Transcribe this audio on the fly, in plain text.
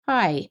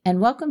Hi, and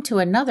welcome to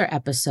another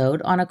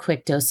episode on A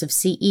Quick Dose of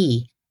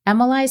CE,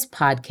 MLI's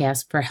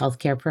podcast for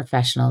healthcare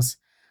professionals.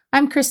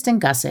 I'm Kristen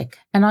Gussick,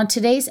 and on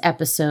today's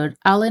episode,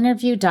 I'll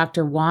interview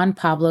Dr. Juan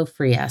Pablo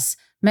Frias,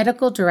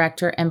 Medical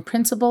Director and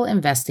Principal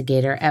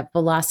Investigator at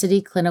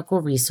Velocity Clinical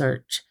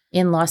Research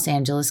in Los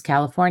Angeles,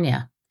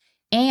 California,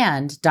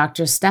 and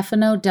Dr.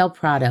 Stefano Del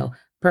Prado,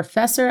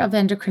 Professor of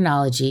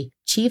Endocrinology,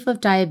 Chief of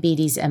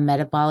Diabetes and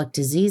Metabolic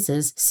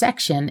Diseases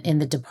section in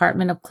the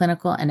Department of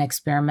Clinical and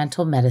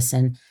Experimental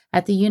Medicine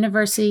at the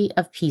University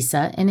of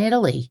Pisa in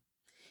Italy.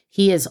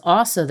 He is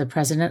also the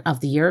president of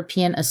the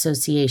European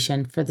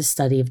Association for the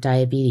Study of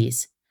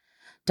Diabetes.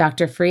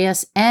 Dr.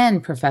 Frias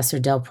and Professor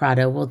Del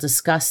Prado will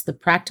discuss the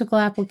practical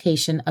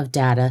application of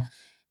data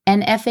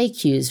and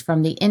FAQs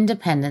from the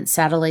Independent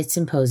Satellite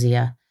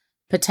Symposia,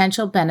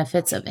 potential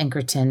benefits of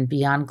incretin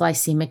beyond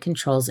glycemic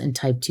controls in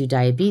type 2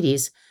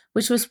 diabetes,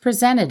 which was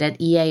presented at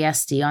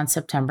EASD on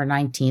September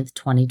 19,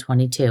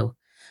 2022.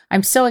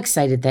 I'm so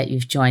excited that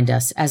you've joined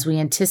us as we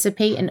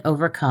anticipate and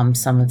overcome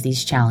some of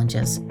these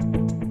challenges.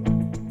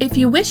 If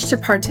you wish to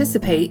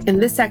participate in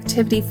this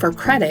activity for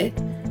credit,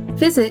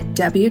 visit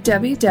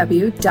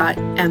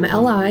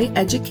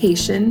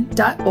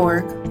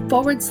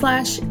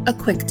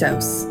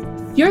www.mlieducation.org/a-quick-dose.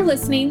 You're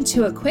listening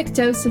to A Quick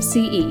Dose of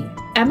CE,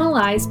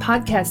 MLI's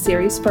podcast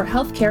series for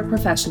healthcare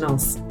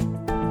professionals.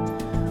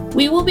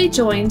 We will be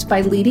joined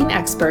by leading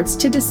experts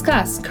to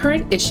discuss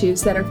current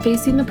issues that are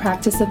facing the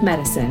practice of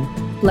medicine,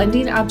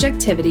 blending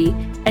objectivity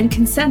and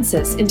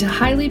consensus into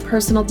highly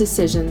personal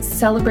decisions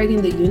celebrating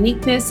the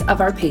uniqueness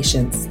of our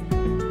patients.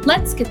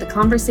 Let's get the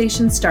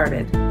conversation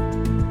started.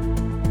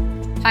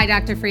 Hi,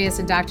 Dr. Frias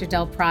and Dr.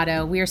 Del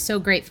Prado. We are so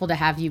grateful to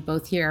have you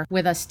both here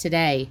with us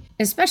today,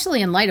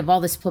 especially in light of all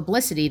this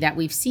publicity that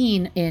we've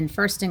seen in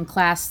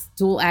first-in-class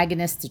dual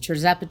agonists, the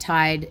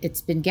tirzepatide.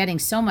 It's been getting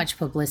so much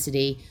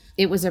publicity.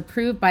 It was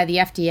approved by the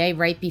FDA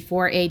right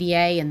before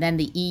ADA and then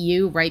the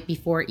EU right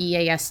before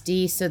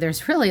EASD, so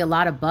there's really a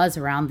lot of buzz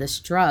around this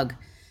drug.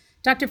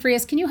 Dr.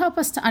 Frias, can you help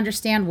us to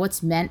understand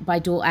what's meant by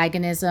dual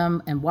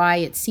agonism and why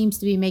it seems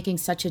to be making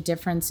such a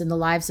difference in the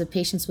lives of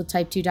patients with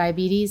type 2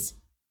 diabetes?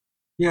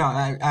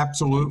 Yeah,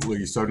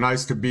 absolutely. So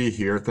nice to be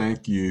here.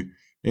 Thank you.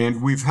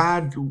 And we've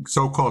had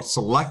so-called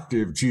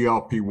selective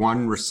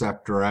GLP-1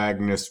 receptor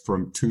agonists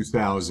from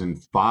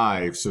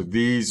 2005. So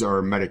these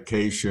are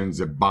medications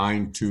that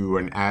bind to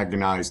and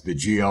agonize the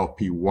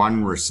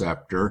GLP-1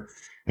 receptor.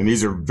 And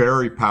these are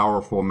very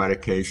powerful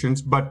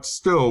medications, but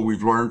still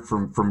we've learned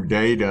from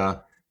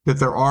data that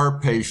there are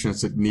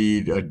patients that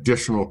need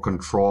additional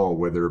control,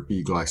 whether it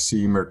be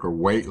glycemic or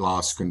weight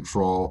loss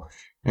control.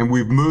 And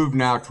we've moved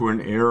now to an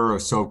era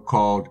of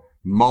so-called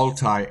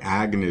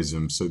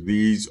multi-agonism. So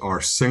these are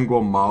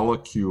single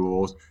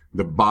molecules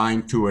that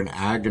bind to and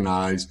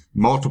agonize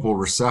multiple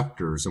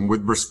receptors. And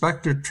with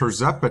respect to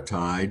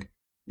tirzepatide,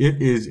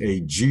 it is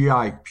a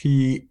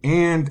GIP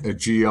and a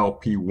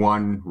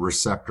GLP-1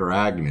 receptor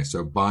agonist.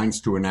 So it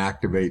binds to and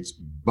activates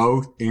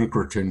both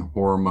incretin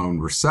hormone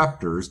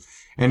receptors.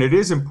 And it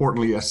is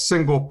importantly a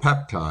single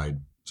peptide.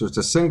 So it's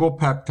a single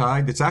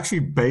peptide that's actually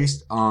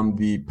based on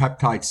the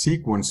peptide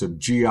sequence of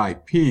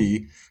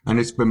GIP, and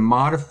it's been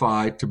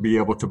modified to be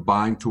able to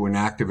bind to and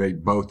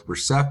activate both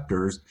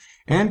receptors.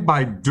 And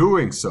by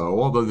doing so,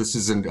 although this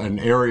is an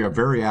area of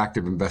very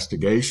active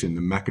investigation,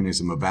 the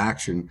mechanism of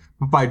action,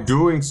 but by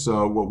doing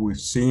so, what we've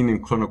seen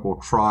in clinical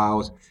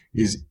trials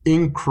is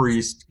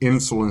increased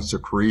insulin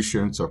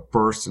secretion, so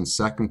first and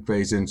second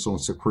phase insulin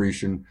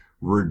secretion,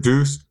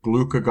 reduced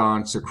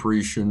glucagon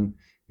secretion,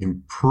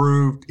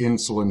 improved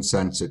insulin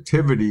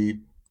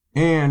sensitivity,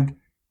 and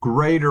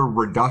greater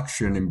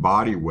reduction in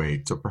body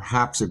weight, so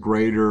perhaps a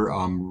greater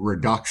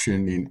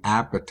reduction in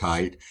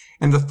appetite.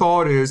 And the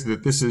thought is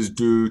that this is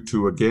due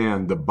to,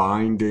 again, the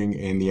binding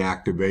and the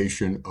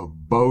activation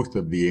of both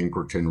of the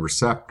incretin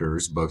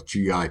receptors, both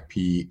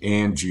GIP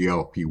and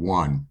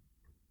GLP-1.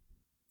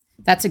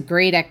 That's a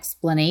great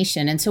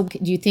explanation. And so do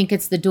you think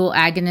it's the dual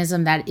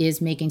agonism that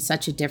is making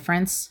such a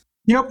difference?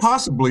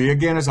 Possibly.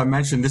 Again, as I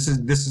mentioned, this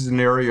is an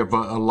area of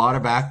a lot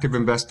of active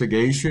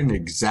investigation,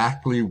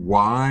 exactly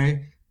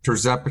why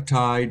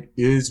tirzepatide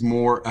is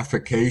more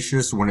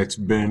efficacious when it's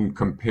been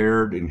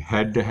compared in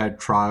head-to-head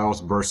trials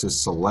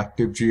versus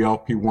selective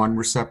GLP-1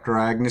 receptor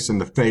agonists. In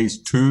the phase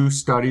 2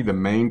 study, the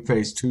main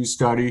phase 2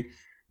 study,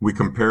 we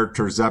compared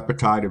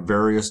tirzepatide at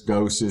various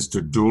doses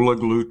to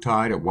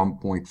dulaglutide at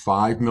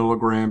 1.5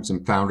 milligrams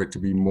and found it to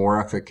be more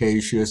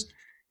efficacious.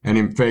 And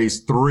in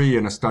phase 3,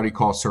 in a study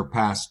called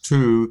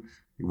SURPASS-2,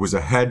 it was a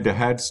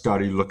head-to-head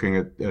study looking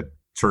at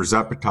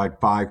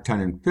tirzepatide 5, 10,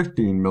 and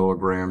 15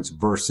 milligrams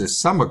versus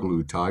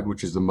semaglutide,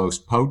 which is the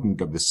most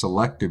potent of the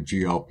selective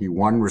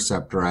GLP-1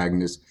 receptor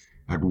agonists,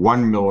 at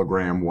 1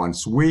 milligram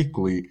once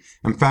weekly,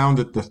 and found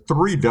that the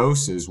 3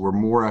 doses were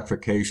more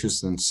efficacious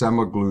than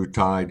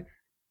semaglutide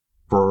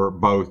for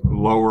both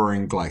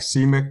lowering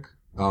glycemic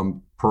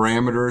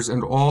parameters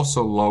and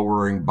also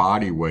lowering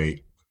body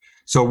weight.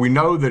 So we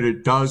know that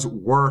it does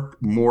work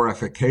more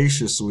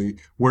efficaciously.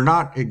 We're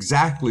not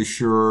exactly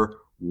sure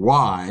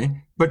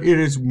why, but it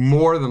is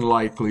more than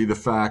likely the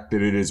fact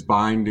that it is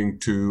binding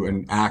to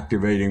and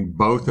activating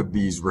both of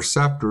these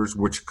receptors,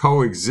 which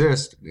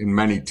coexist in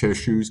many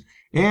tissues.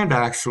 And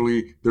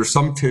actually, there's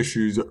some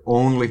tissues that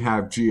only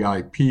have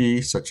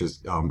GIP, such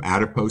as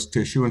adipose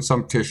tissue, and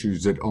some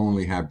tissues that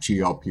only have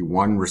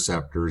GLP-1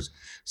 receptors,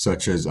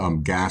 such as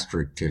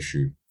gastric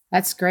tissue.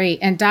 That's great.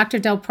 And Dr.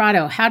 Del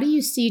Prado, how do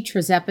you see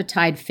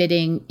tirzepatide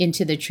fitting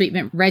into the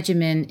treatment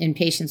regimen in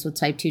patients with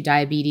type 2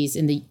 diabetes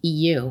in the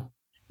EU?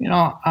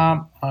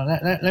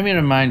 Let me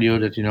remind you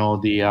that,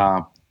 the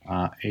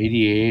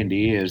ADA and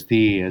the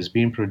ESD has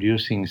been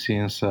producing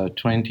since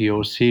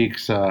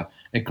 2006 a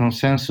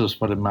consensus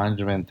for the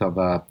management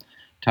of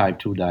type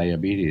 2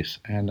 diabetes.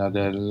 And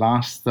the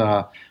last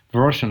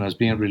version has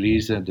been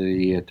released at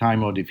the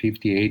time of the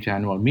 58th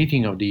annual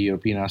meeting of the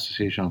European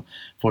Association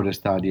for the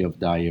Study of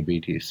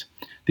Diabetes.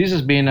 This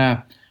has been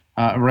a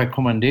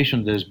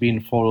recommendation that has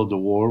been followed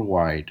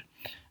worldwide.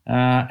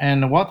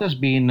 And what has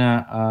been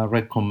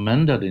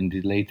recommended in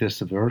the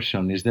latest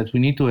version is that we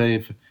need to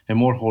have a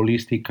more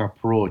holistic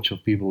approach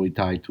of people with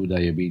type 2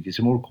 diabetes,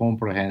 a more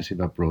comprehensive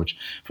approach,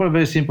 for a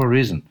very simple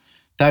reason.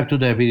 Type 2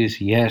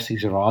 diabetes, yes,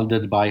 is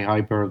heralded by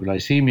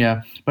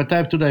hyperglycemia, but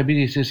type 2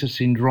 diabetes is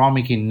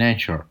syndromic in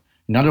nature.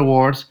 In other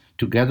words,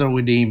 together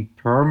with the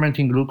impairment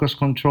in glucose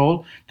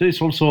control, there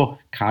is also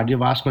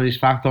cardiovascular risk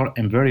factor,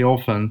 and very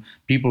often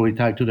people with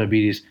type 2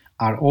 diabetes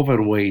are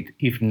overweight,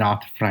 if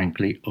not,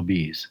 frankly,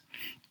 obese.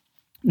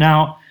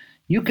 Now,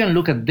 you can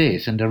look at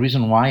this, and the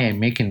reason why I'm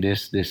making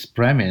this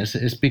premise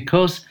is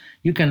because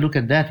you can look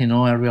at that, and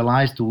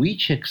realize to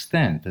which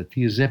extent that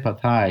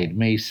tirzepatide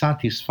may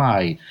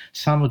satisfy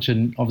some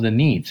of the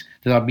needs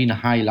that have been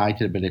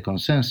highlighted by the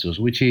consensus,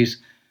 which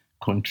is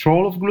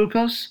control of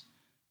glucose,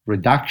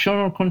 reduction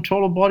or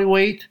control of body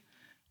weight,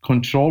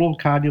 control of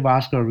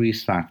cardiovascular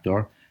risk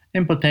factor,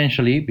 and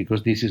potentially,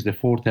 because this is the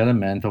fourth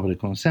element of the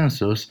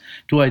consensus,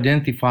 to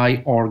identify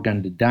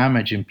organ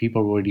damage in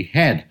people who already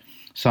had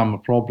some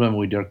problem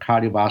with their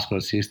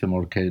cardiovascular system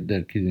or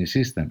their kidney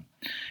system.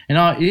 And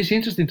now it is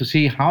interesting to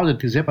see how the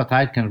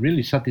tirzepatide can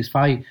really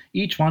satisfy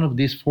each one of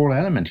these four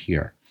elements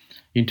here.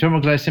 In terms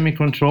of glycemic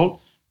control,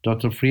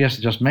 Dr. Frias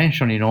just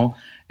mentioned,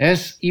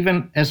 as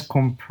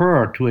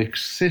compared to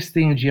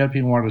existing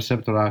GLP-1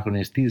 receptor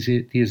agonist,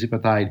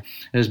 tirzepatide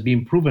has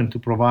been proven to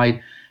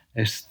provide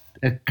a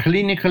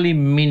clinically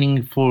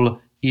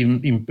meaningful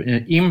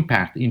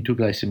impact into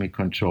glycemic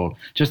control.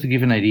 Just to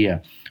give an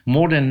idea,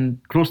 more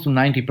than close to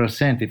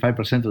 90%,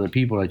 85% of the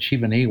people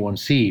achieve an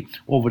A1C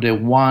over the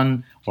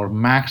one or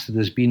max that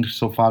has been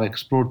so far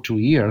explored 2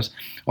 years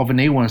of an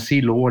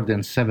A1C lower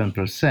than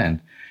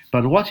 7%.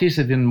 But what is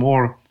even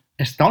more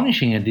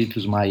astonishing, and it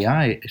to my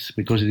eyes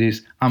because it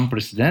is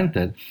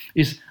unprecedented,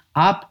 is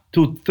up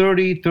to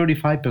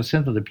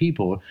 30-35% of the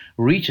people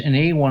reach an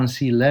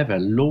A1C level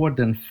lower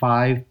than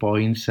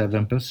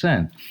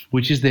 5.7%,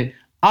 which is the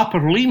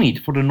upper limit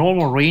for the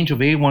normal range of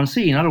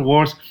A1C. In other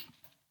words,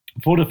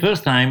 for the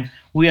first time,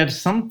 we had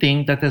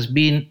something that has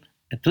been,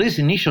 at least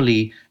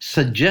initially,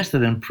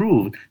 suggested and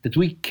proved that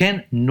we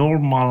can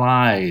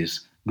normalize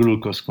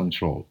glucose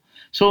control.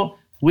 So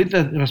with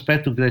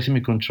respect to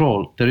glycemic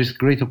control, there is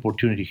great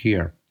opportunity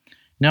here.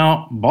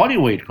 Now, body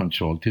weight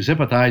control,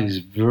 tirzepatide is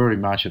very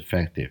much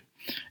effective.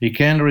 It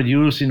can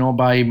reduce,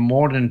 by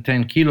more than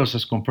 10 kilos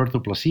as compared to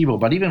placebo.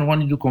 But even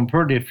when you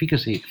compare the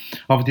efficacy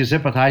of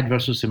tirzepatide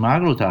versus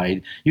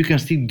semaglutide, you can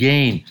still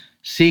gain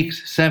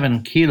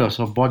 6-7 kilos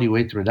of body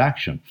weight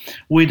reduction,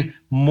 with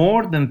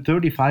more than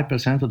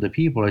 35% of the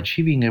people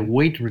achieving a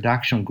weight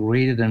reduction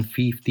greater than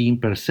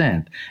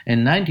 15%,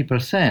 and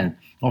 90%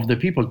 of the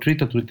people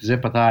treated with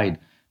tirzepatide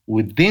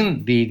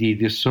within the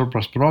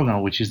SURPASS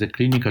program, which is the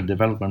clinical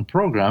development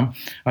program,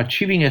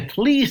 achieving at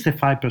least a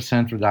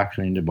 5%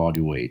 reduction in the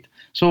body weight.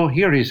 So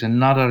here is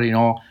another,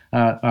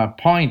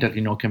 point that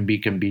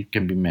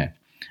can be met.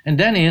 And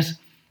then is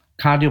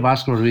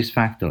cardiovascular risk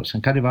factors,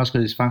 and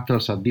cardiovascular risk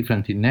factors are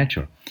different in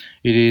nature.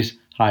 It is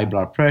high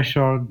blood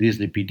pressure,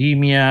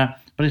 dyslipidemia,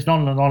 but it's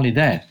not only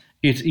that.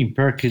 It's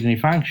impaired kidney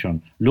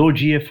function. Low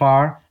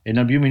GFR and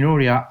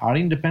albuminuria are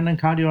independent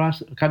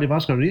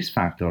cardiovascular risk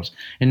factors.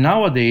 And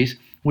nowadays,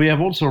 we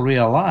have also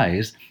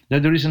realized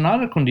that there is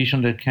another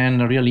condition that can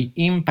really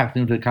impact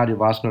the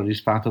cardiovascular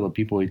risk factor of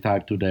people with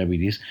type 2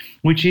 diabetes,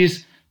 which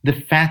is the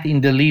fat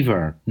in the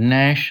liver,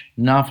 NASH,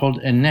 NAFLD,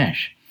 and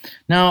NASH.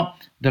 Now,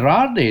 there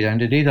are data, and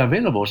the data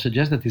available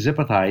suggest that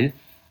tirzepatide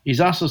is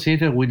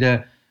associated with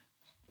a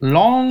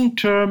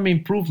long-term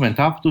improvement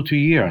up to 2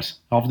 years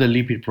of the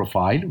lipid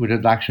profile, with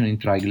reduction in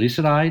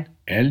triglyceride,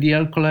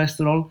 LDL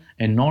cholesterol,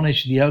 and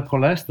non-HDL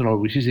cholesterol,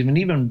 which is an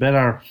even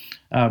better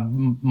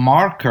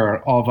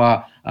marker of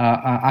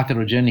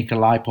atherogenic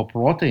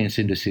lipoproteins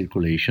in the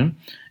circulation.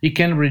 It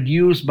can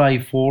reduce by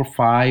 4 or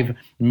 5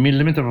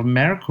 millimeters of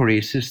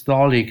mercury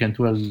systolic and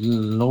to a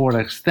lower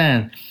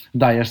extent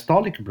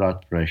diastolic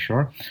blood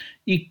pressure.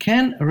 It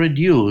can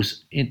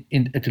reduce,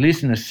 at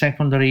least in a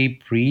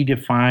secondary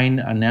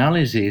predefined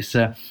analysis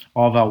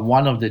of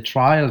one of the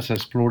trials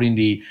exploring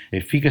the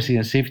efficacy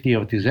and safety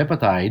of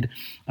tirzepatide,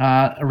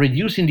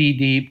 reducing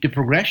the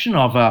progression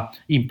of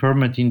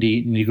impairment in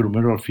the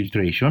glomerular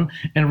filtration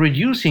and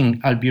reducing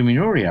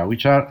albuminuria,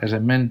 which are, as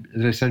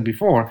I said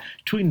before,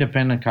 two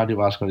independent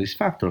cardiovascular risk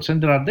factors.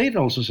 And there are data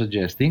also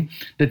suggesting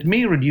that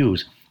may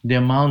reduce the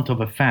amount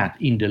of a fat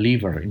in the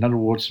liver, in other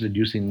words,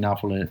 reducing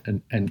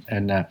NAFLD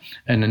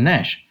and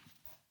NASH.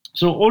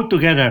 So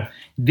altogether,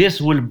 this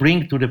will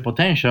bring to the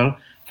potential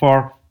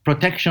for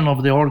protection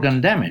of the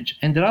organ damage.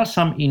 And there are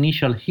some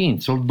initial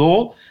hints,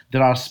 although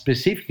there are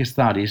specific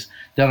studies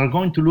that are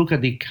going to look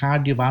at the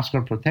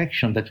cardiovascular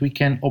protection that we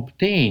can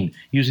obtain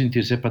using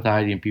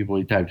tirzepatide in people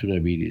with type 2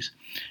 diabetes.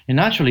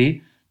 And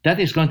actually, that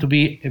is going to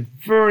be a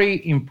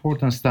very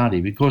important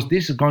study because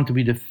this is going to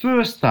be the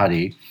first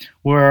study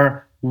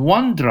where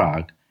one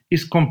drug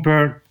is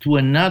compared to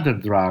another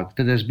drug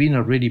that has been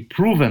already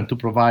proven to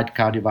provide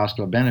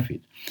cardiovascular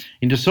benefit.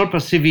 In the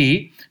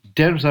SURPASS-CV,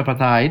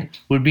 tirzepatide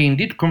will be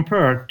indeed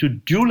compared to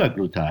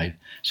dulaglutide.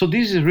 So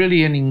this is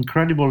really an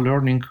incredible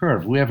learning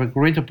curve. We have a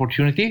great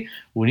opportunity.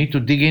 We need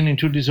to dig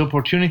into this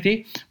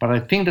opportunity, but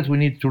I think that we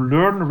need to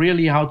learn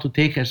really how to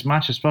take as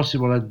much as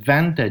possible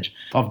advantage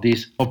of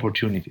this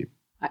opportunity.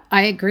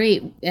 I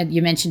agree. And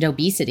you mentioned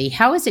obesity.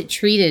 How is it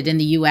treated in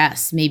the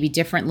U.S., maybe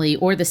differently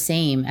or the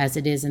same as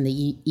it is in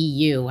the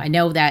EU? I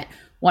know that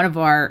one of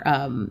our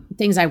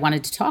things I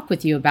wanted to talk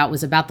with you about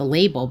was about the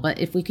label, but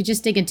if we could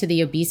just dig into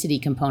the obesity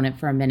component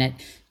for a minute.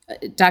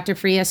 Dr.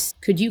 Frias,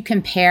 could you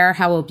compare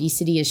how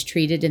obesity is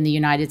treated in the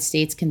United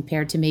States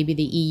compared to maybe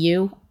the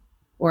EU,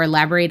 or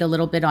elaborate a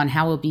little bit on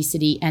how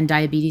obesity and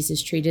diabetes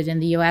is treated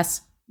in the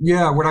U.S.?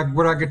 Yeah,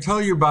 what I could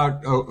tell you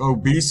about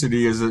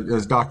obesity is,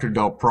 as Dr.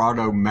 Del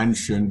Prado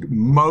mentioned,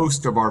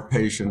 most of our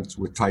patients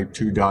with type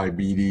 2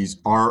 diabetes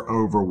are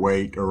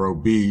overweight or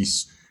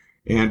obese.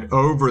 And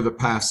over the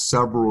past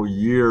several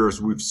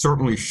years, we've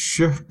certainly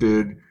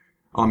shifted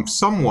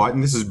somewhat,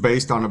 and this is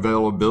based on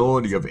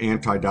availability of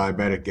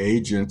anti-diabetic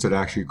agents that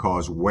actually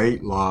cause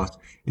weight loss,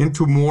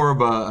 into more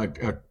of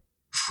a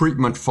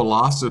treatment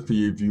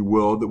philosophy, if you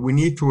will, that we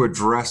need to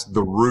address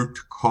the root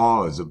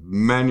cause of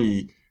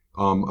many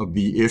of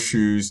the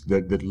issues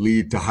that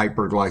lead to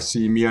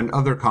hyperglycemia and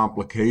other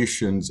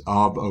complications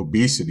of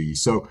obesity.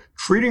 So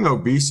treating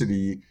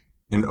obesity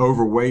and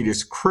overweight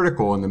is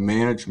critical in the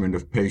management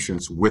of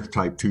patients with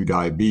type 2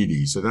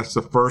 diabetes. So that's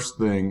the first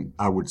thing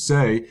I would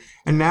say.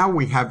 And now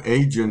we have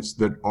agents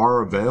that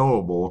are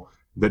available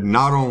that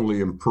not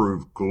only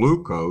improve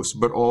glucose,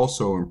 but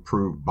also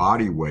improve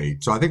body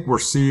weight. So I think we're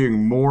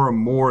seeing more and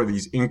more of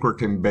these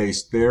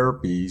incretin-based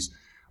therapies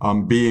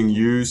being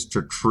used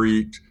to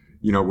treat,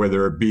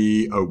 whether it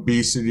be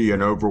obesity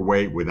and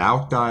overweight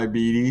without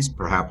diabetes,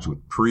 perhaps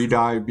with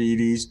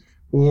pre-diabetes,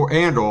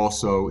 and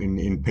also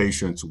in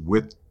patients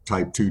with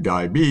type 2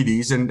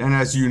 diabetes. And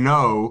as you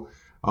know,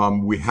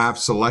 we have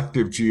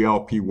selective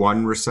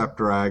GLP-1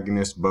 receptor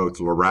agonists, both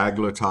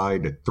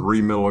liraglutide at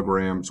 3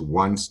 milligrams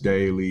once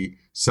daily,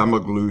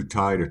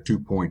 semaglutide at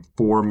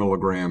 2.4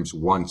 milligrams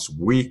once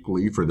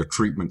weekly for the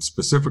treatment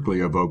specifically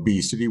of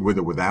obesity with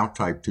or without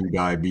type 2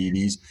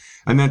 diabetes.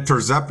 And then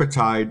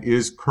tirzepatide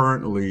is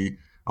currently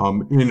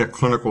in a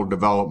clinical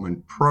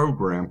development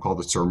program called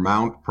the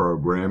SURMOUNT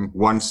program.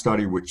 One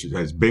study which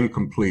has been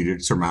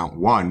completed,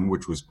 SURMOUNT-1,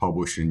 which was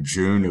published in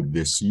June of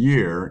this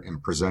year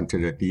and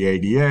presented at the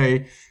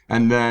ADA,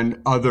 and then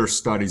other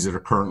studies that are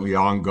currently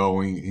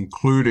ongoing,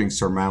 including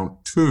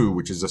SURMOUNT-2,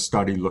 which is a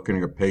study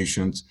looking at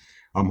patients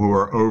who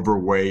are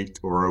overweight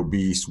or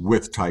obese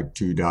with type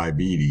 2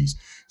 diabetes.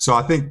 So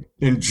I think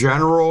in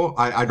general,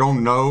 I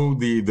don't know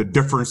the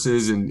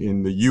differences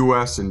in the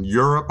US and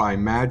Europe. I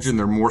imagine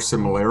there are more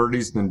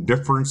similarities than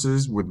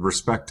differences with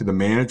respect to the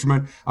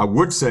management. I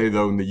would say,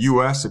 though, in the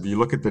US, if you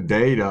look at the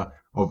data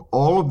of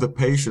all of the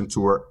patients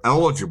who are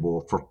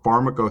eligible for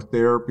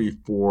pharmacotherapy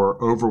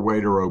for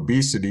overweight or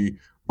obesity,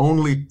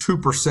 only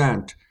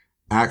 2%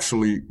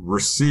 actually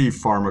receive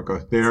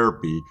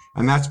pharmacotherapy.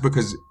 And that's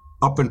because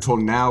up until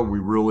now, we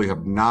really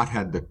have not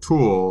had the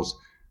tools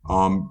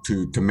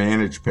to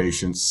manage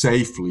patients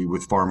safely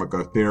with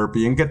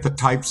pharmacotherapy and get the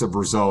types of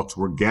results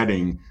we're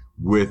getting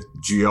with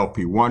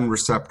GLP-1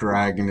 receptor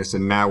agonists,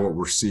 and now what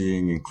we're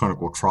seeing in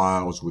clinical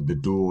trials with the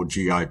dual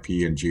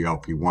GIP and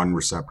GLP-1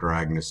 receptor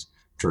agonist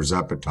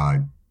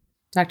tirzepatide.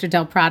 Dr.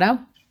 Del Prado?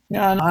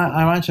 Yeah,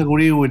 I much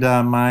agree with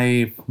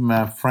my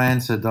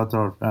friends,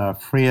 Dr.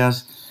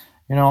 Frias.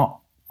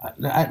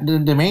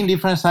 The main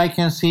difference I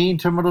can see in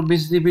terms of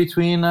obesity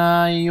between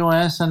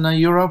US and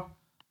Europe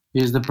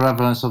is the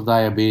prevalence of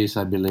diabetes,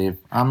 I believe.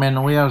 I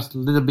mean, we are a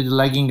little bit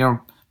lagging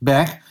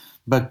back,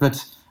 but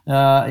it's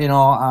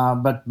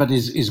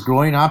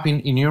growing up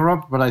in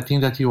Europe. But I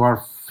think that you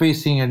are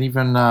facing an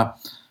even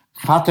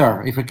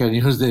fatter, if I can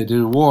use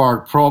the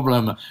word,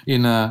 problem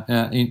in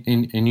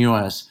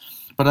US.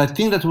 But I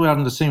think that we are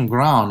on the same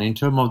ground in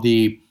terms of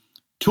the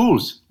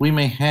tools we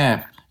may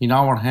have in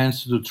our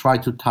hands to try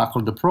to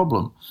tackle the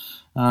problem.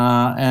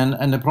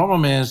 And the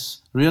problem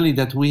is really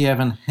that we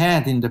haven't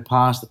had in the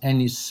past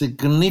any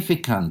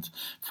significant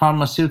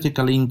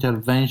pharmaceutical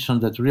intervention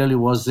that really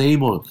was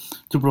able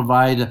to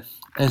provide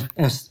a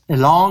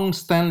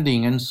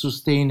long-standing and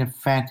sustained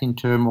effect in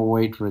terms of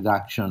weight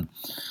reduction.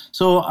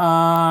 So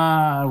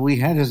we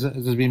had, as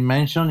has been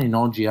mentioned,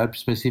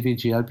 specific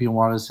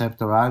GLP-1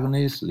 receptor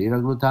agonists,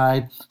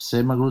 liraglutide,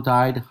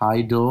 semaglutide,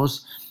 high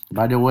dose.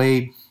 By the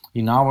way,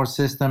 in our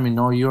system,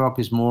 Europe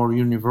is more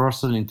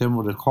universal in terms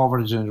of the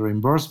coverage and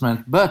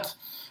reimbursement. But,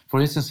 for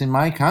instance, in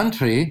my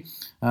country,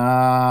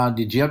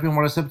 the GLP-1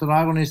 receptor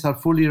agonists are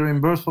fully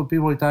reimbursed for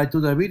people with type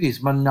 2 diabetes,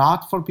 but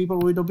not for people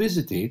with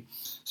obesity.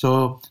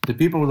 So the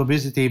people with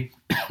obesity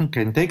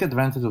can take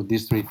advantage of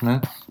this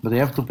treatment, but they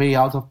have to pay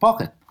out of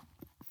pocket.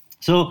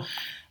 So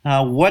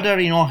whether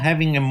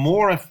having a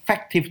more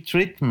effective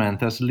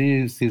treatment, as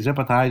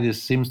tirzepatide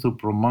seems to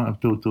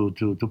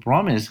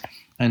promise,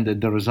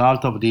 and the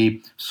result of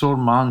the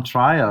SURMOUNT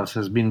trials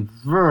has been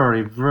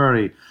very,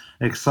 very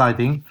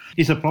exciting,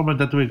 is a problem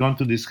that we're going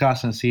to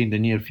discuss and see in the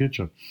near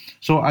future.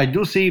 So I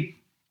do see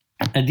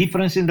a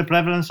difference in the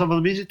prevalence of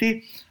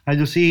obesity. I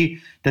do see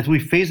that we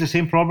face the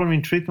same problem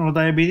in treatment of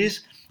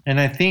diabetes, and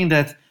I think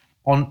that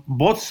on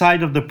both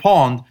sides of the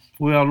pond,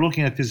 we are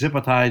looking at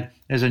tirzepatide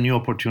as a new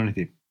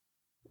opportunity.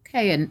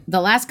 Okay, and the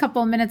last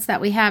couple of minutes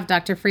that we have,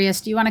 Dr.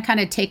 Frias, do you want to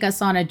kind of take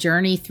us on a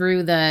journey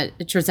through the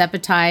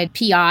tirzepatide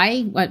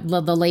PI,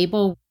 the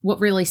label? What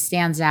really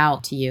stands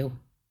out to you?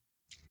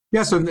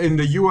 Yeah, so in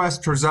the U.S.,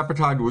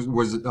 tirzepatide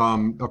was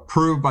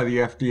approved by the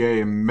FDA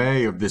in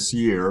May of this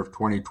year, of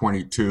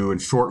 2022,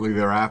 and shortly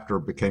thereafter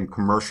became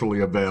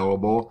commercially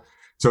available.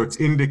 So it's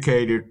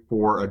indicated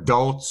for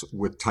adults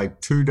with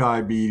type 2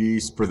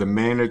 diabetes for the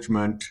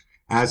management,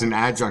 as an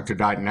adjunct to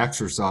diet and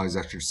exercise,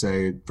 I should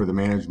say, for the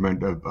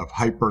management of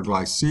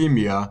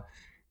hyperglycemia.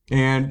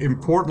 And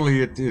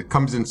importantly, it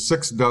comes in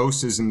 6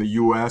 doses in the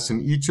U.S.,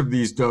 and each of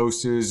these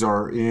doses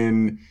are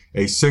in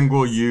a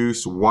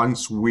single-use,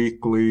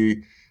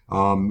 once-weekly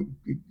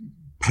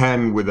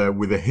pen with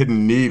a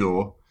hidden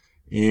needle,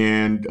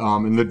 and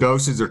the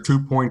doses are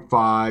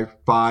 2.5,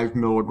 5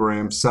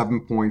 milligrams,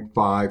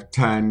 7.5,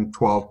 10,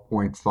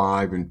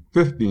 12.5, and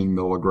 15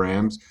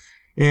 milligrams.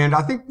 And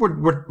I think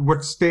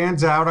what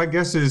stands out, I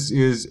guess,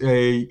 is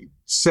a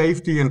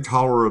safety and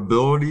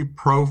tolerability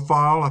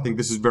profile. I think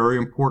this is very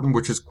important,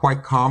 which is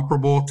quite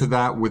comparable to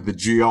that with the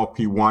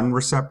GLP-1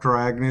 receptor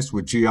agonist,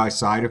 with GI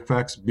side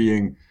effects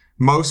being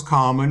most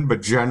common,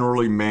 but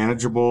generally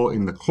manageable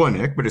in the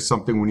clinic, but it's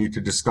something we need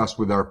to discuss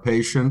with our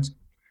patients.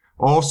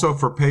 Also,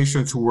 for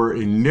patients who are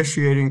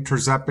initiating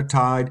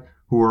tirzepatide,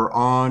 who are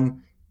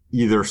on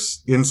either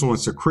insulin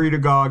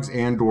secretagogues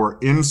and or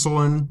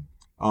insulin,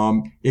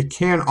 it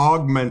can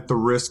augment the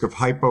risk of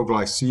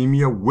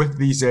hypoglycemia with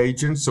these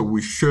agents, so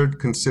we should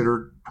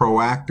consider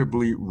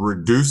proactively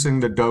reducing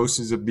the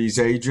doses of these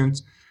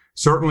agents.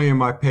 Certainly in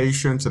my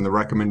patients, and the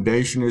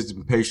recommendation is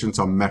in patients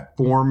on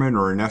metformin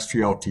or an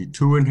SGLT2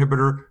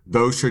 inhibitor,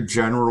 those should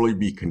generally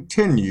be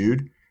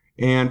continued,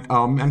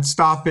 and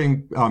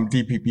stopping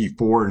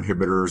DPP-4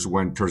 inhibitors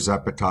when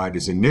tirzepatide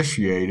is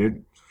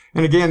initiated.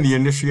 And again, the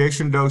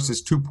initiation dose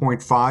is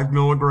 2.5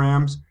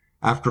 milligrams.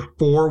 After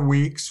 4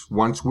 weeks,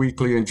 once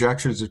weekly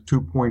injections of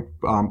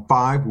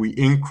 2.5, we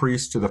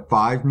increase to the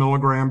 5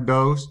 milligram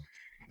dose.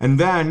 And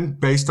then,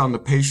 based on the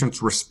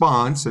patient's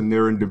response and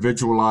their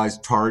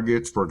individualized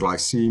targets for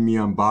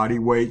glycemia and body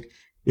weight,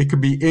 it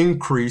could be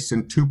increased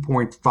in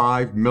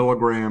 2.5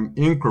 milligram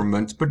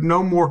increments, but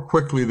no more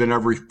quickly than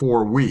every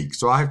 4 weeks.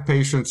 So I have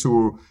patients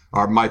who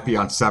might be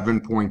on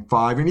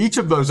 7.5, and each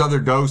of those other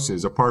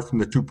doses, apart from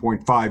the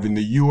 2.5 in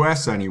the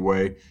US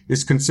anyway,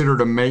 is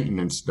considered a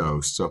maintenance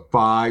dose. So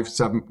 5,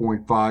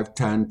 7.5,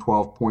 10,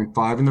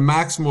 12.5, and the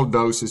maximal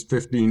dose is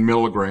 15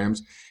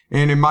 milligrams.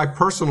 And in my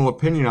personal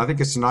opinion, I think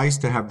it's nice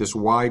to have this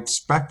wide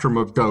spectrum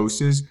of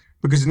doses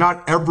because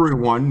not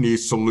everyone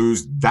needs to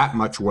lose that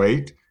much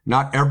weight.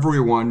 Not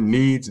everyone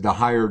needs the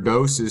higher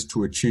doses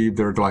to achieve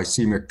their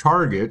glycemic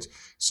targets.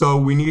 So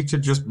we need to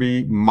just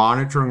be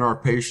monitoring our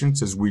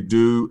patients as we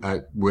do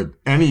with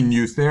any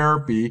new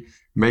therapy,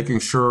 making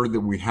sure that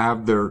we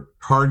have their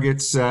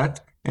target set.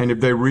 And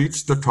if they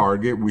reach the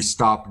target, we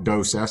stop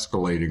dose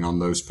escalating on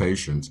those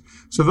patients.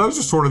 So those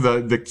are sort of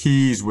the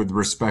keys with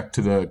respect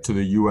to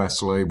the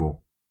U.S.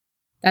 label.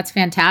 That's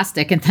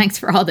fantastic. And thanks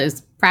for all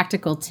those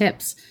practical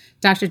tips.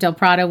 Dr. Del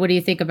Prado, what do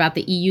you think about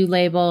the EU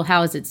label?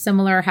 How is it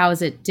similar? How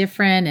is it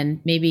different? And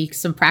maybe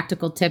some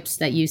practical tips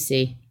that you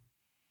see.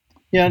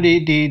 Yeah,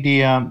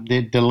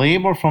 the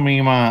label from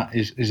EMA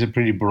is a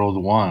pretty broad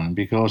one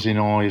because,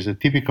 is a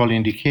typical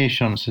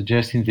indication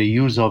suggesting the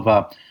use of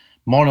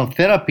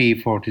monotherapy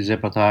for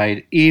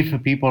tirzepatide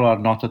if people are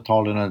not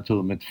tolerant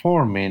to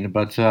metformin.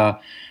 But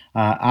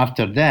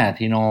after that,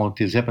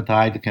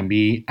 tirzepatide can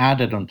be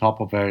added on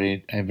top of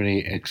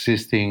every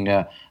existing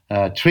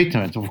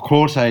treatment. Of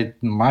course, I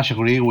much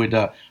agree with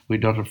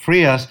Dr.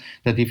 Frias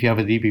that if you have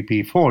a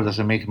DPP-4, it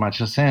doesn't make much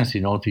sense,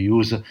 to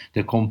use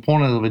the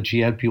component of a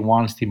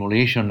GLP-1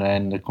 stimulation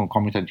and the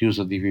concomitant use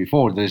of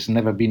DPP-4. There's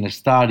never been a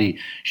study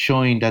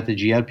showing that the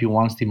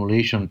GLP-1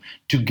 stimulation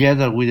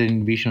together with an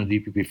inhibition of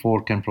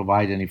DPP-4 can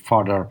provide any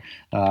further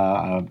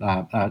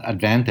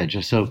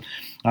advantage. So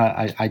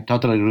I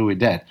totally agree with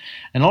that.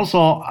 And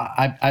also,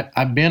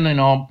 I've been,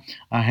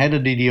 I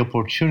had the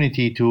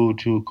opportunity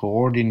to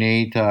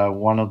coordinate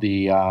one of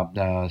the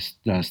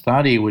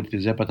study with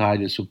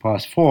tirzepatide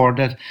Surpass-4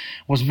 that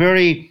was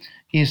very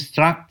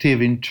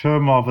instructive in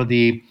terms of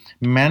the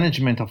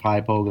management of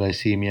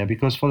hypoglycemia,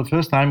 because for the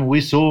first time we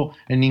saw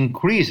an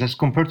increase as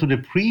compared to the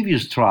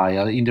previous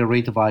trial in the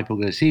rate of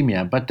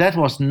hypoglycemia. But that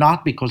was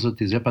not because of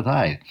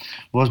tirzepatide. It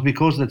was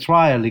because the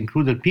trial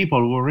included people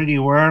who already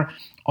were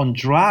on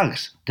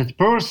drugs that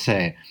per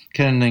se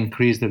can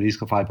increase the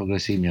risk of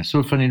hypoglycemia,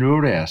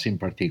 sulfonylureas in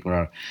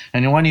particular.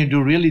 And when you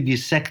do really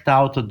dissect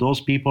out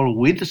those people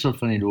with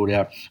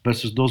sulfonylurea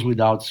versus those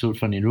without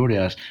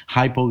sulfonylureas,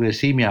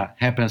 hypoglycemia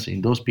happens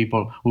in those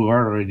people who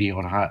are already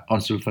on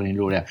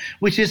sulfonylurea,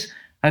 which is,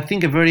 I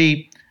think, a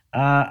very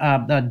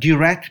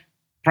direct,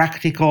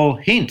 practical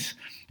hint.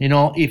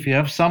 If you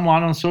have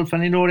someone on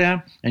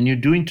sulfonylurea and you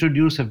do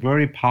introduce a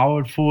very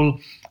powerful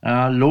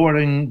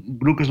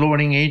glucose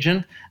lowering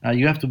agent,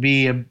 you have to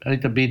be a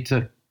little bit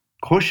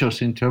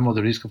cautious in terms of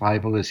the risk of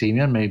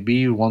hypoglycemia. Maybe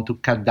you want to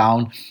cut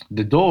down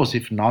the dose,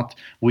 if not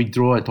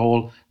withdraw at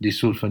all the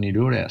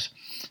sulfonylureas.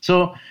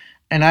 So,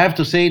 and I have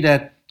to say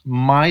that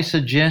my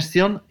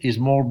suggestion is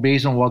more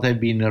based on what I've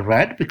been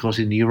read, because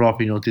in Europe,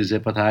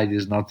 tirzepatide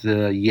is not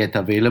yet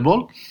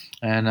available.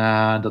 And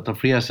Dr.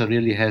 Frias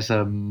really has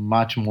a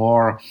much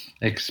more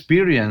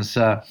experience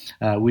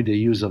with the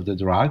use of the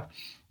drug.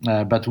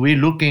 But we're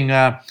looking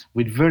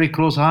with very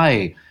close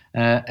eye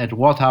at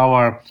what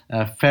our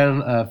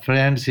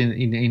friends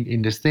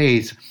in the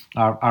States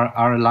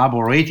are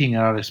elaborating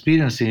and are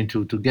experiencing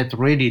to get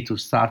ready to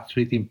start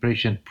treating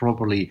patients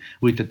properly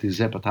with the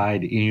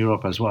tirzepatide in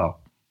Europe as well.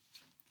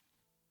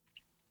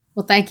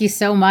 Well, thank you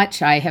so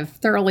much. I have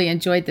thoroughly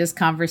enjoyed this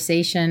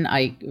conversation.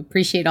 I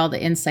appreciate all the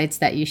insights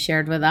that you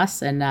shared with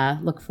us, and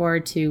look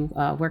forward to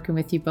working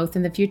with you both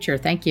in the future.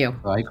 Thank you.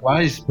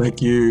 Likewise. Thank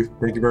you.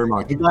 Thank you very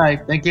much. Goodbye.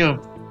 Thank you.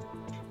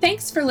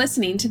 Thanks for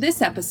listening to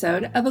this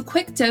episode of A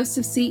Quick Dose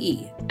of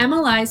CE,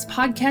 MLI's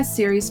podcast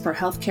series for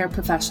healthcare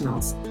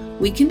professionals.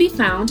 We can be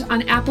found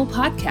on Apple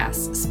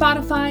Podcasts,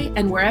 Spotify,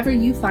 and wherever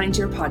you find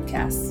your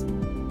podcasts.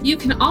 You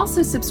can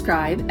also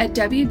subscribe at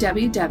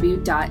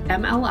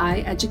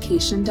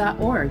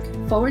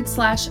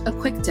www.mlieducation.org/A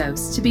Quick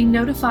Dose to be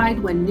notified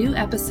when new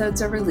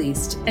episodes are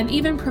released, and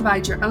even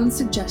provide your own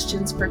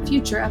suggestions for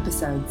future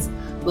episodes.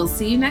 We'll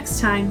see you next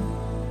time.